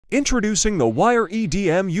Introducing the Wire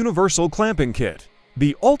EDM Universal Clamping Kit,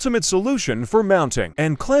 the ultimate solution for mounting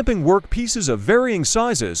and clamping work pieces of varying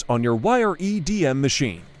sizes on your Wire EDM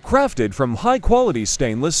machine. Crafted from high-quality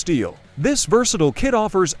stainless steel, this versatile kit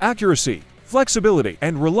offers accuracy, flexibility,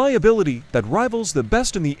 and reliability that rivals the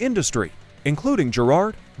best in the industry, including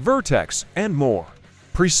Gerard, VERTEX, and more.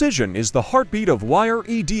 Precision is the heartbeat of Wire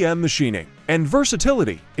EDM machining, and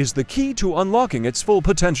versatility is the key to unlocking its full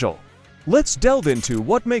potential. Let's delve into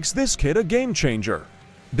what makes this kit a game changer.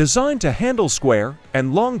 Designed to handle square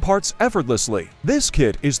and long parts effortlessly, this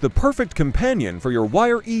kit is the perfect companion for your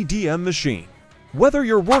Wire EDM machine. Whether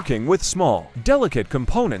you're working with small, delicate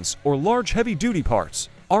components or large heavy-duty parts,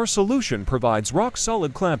 our solution provides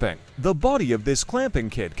rock-solid clamping. The body of this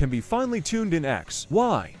clamping kit can be finely tuned in X,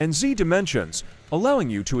 Y, and Z dimensions, allowing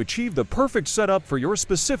you to achieve the perfect setup for your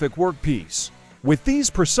specific workpiece. With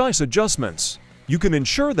these precise adjustments, you can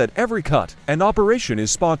ensure that every cut and operation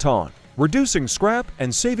is spot on, reducing scrap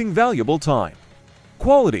and saving valuable time.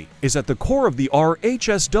 Quality is at the core of the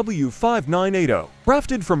RHS W5980.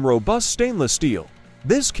 Crafted from robust stainless steel,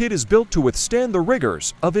 this kit is built to withstand the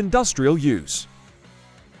rigors of industrial use.